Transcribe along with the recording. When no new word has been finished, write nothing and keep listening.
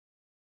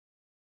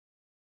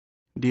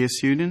Dear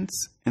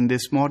students, in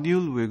this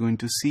module we're going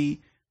to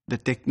see the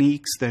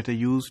techniques that are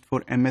used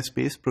for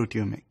MS-based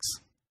proteomics.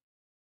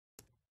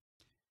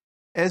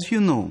 As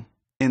you know,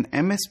 in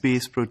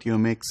MS-based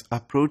proteomics, a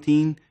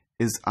protein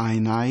is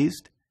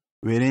ionized,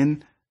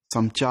 wherein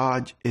some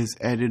charge is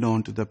added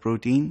onto the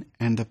protein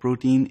and the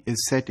protein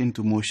is set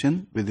into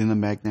motion within a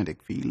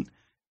magnetic field,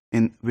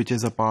 which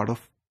is a part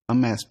of a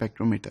mass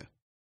spectrometer.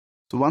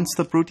 So once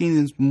the protein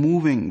is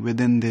moving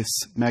within this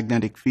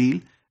magnetic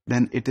field,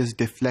 then it is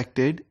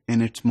deflected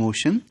in its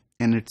motion,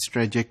 in its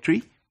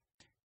trajectory,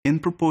 in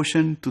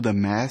proportion to the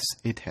mass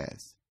it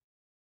has.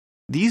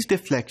 These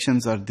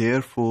deflections are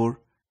therefore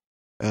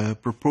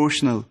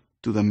proportional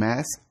to the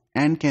mass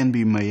and can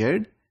be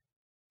measured,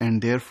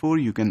 and therefore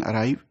you can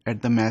arrive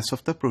at the mass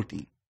of the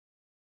protein.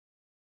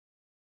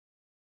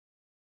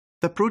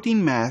 The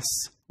protein mass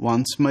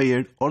once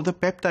measured, or the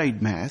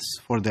peptide mass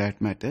for that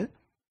matter,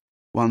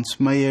 once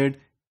measured,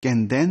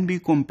 can then be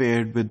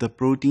compared with the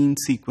protein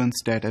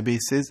sequence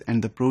databases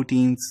and the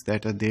proteins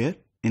that are there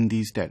in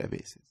these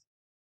databases.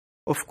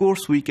 Of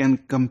course, we can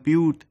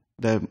compute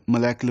the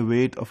molecular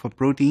weight of a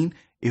protein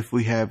if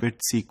we have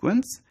its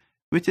sequence,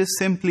 which is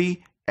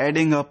simply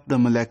adding up the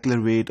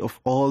molecular weight of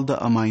all the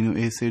amino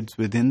acids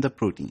within the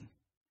protein.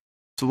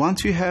 So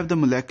once you have the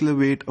molecular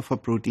weight of a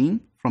protein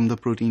from the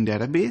protein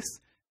database,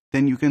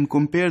 then you can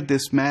compare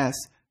this mass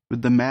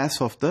with the mass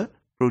of the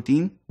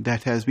protein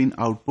that has been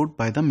output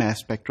by the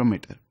mass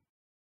spectrometer.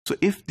 So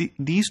if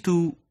these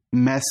two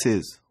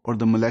masses or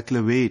the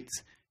molecular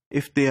weights,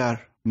 if they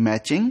are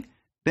matching,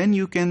 then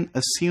you can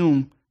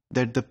assume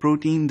that the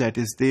protein that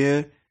is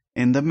there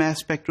in the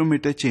mass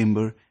spectrometer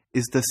chamber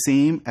is the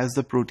same as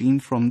the protein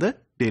from the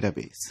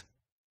database.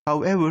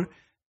 However,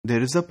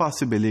 there is a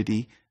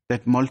possibility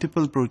that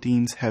multiple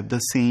proteins have the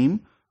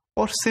same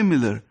or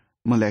similar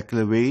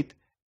molecular weight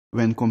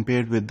when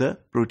compared with the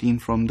protein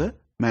from the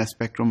mass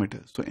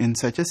spectrometer. So in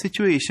such a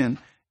situation,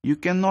 you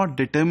cannot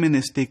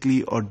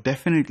deterministically or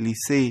definitely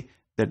say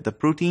that the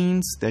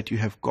proteins that you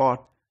have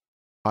got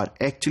are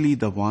actually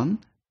the one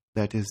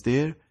that is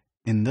there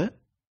in the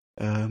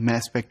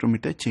mass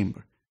spectrometer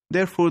chamber.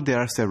 Therefore, there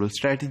are several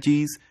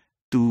strategies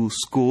to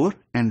score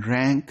and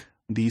rank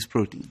these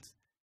proteins.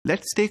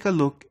 Let's take a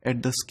look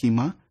at the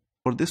schema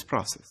for this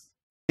process.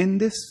 In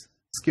this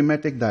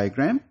schematic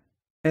diagram,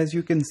 as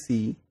you can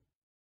see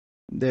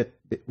that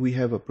we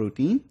have a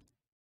protein.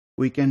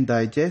 We can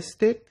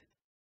digest it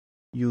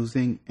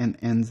using an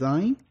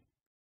enzyme.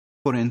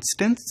 For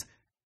instance,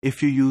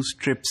 if you use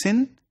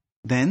trypsin,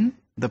 then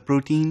the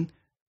protein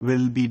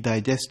will be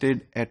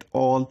digested at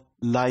all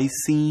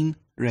lysine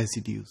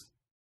residues.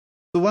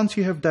 So once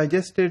you have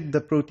digested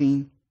the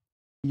protein,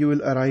 you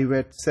will arrive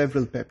at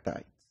several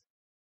peptides,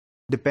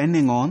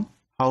 depending on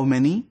how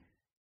many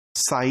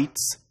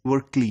sites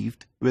were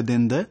cleaved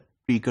within the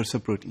precursor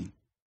protein.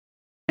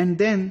 And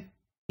then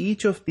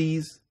each of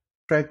these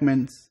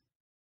fragments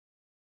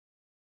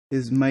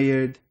is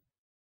measured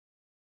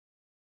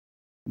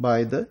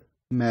by the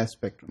mass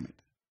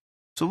spectrometer.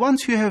 So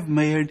once you have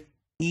measured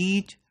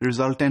each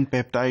resultant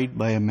peptide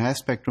by a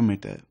mass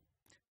spectrometer,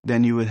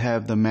 then you will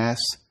have the mass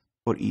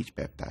for each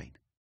peptide.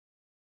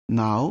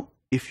 Now,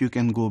 if you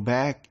can go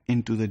back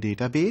into the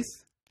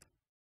database,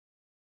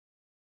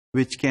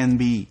 which can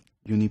be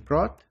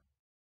UniProt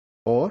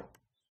or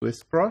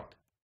SwissProt,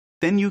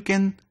 then you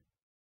can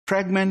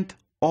fragment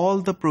all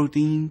the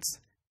proteins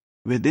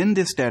within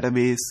this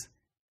database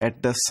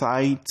at the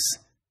sites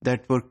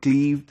that were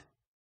cleaved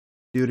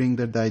during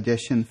the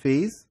digestion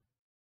phase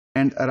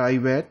and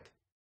arrive at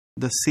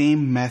the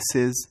same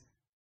masses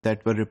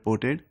that were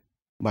reported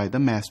by the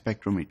mass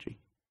spectrometry.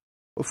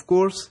 Of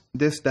course,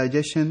 this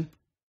digestion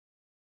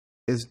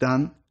is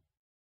done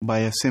by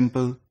a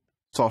simple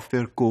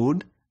software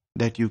code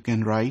that you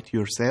can write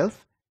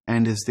yourself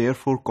and is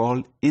therefore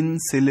called in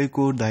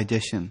silico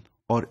digestion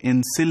or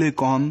in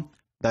silicon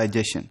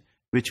digestion,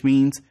 which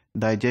means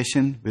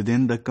digestion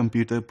within the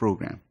computer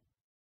program.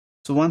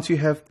 So once you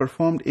have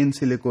performed in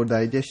silico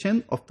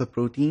digestion of the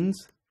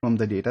proteins from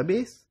the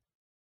database,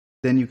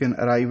 then you can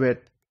arrive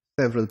at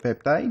several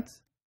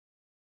peptides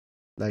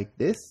like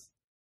this,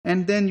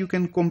 and then you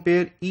can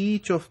compare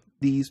each of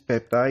these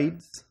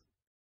peptides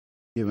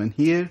given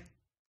here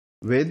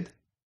with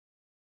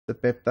the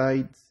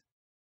peptides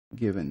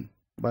given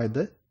by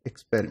the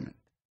experiment.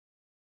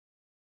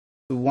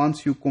 So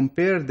once you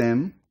compare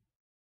them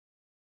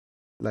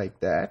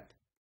like that,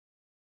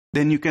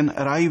 then you can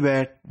arrive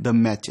at the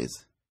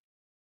matches.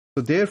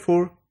 So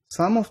therefore,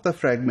 some of the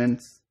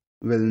fragments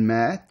will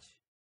match,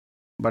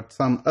 but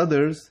some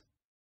others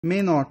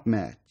may not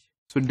match.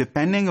 So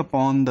depending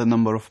upon the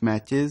number of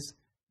matches,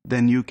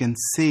 then you can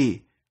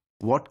say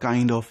what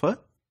kind of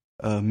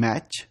a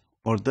match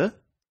or the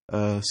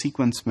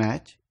sequence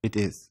match it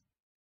is.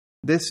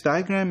 This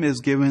diagram is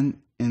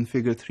given in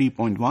figure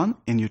 3.1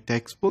 in your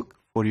textbook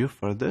for your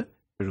further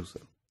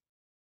perusal.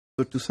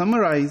 So to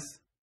summarize,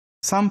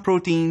 some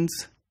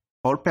proteins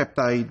or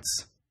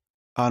peptides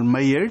are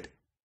measured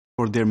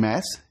for their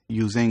mass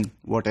using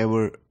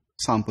whatever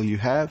sample you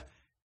have,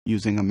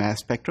 using a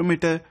mass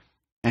spectrometer,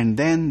 and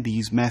then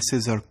these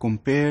masses are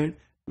compared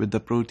with the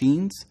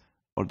proteins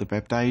or the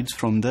peptides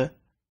from the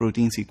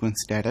protein sequence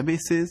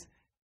databases,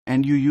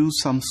 and you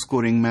use some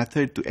scoring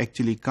method to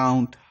actually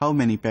count how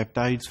many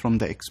peptides from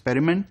the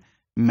experiment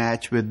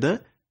match with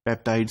the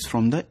peptides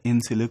from the in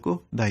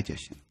silico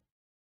digestion.